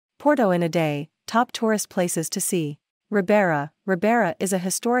Porto in a day, top tourist places to see. Ribera is a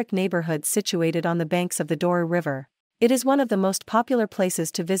historic neighborhood situated on the banks of the Douro River. It is one of the most popular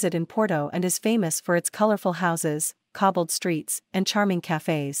places to visit in Porto and is famous for its colorful houses, cobbled streets, and charming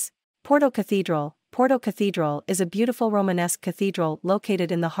cafes. Porto Cathedral is a beautiful Romanesque cathedral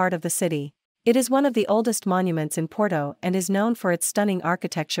located in the heart of the city. It is one of the oldest monuments in Porto and is known for its stunning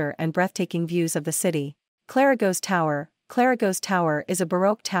architecture and breathtaking views of the city. Clarago's Tower is a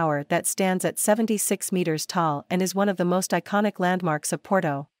Baroque tower that stands at 76 meters tall and is one of the most iconic landmarks of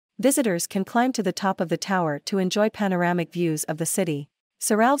Porto. Visitors can climb to the top of the tower to enjoy panoramic views of the city.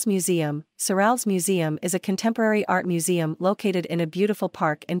 Cellars Museum is a contemporary art museum located in a beautiful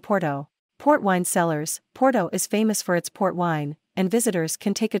park in Porto. Port Wine Cellars. Porto is famous for its port wine, and visitors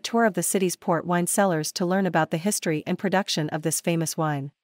can take a tour of the city's port wine cellars to learn about the history and production of this famous wine.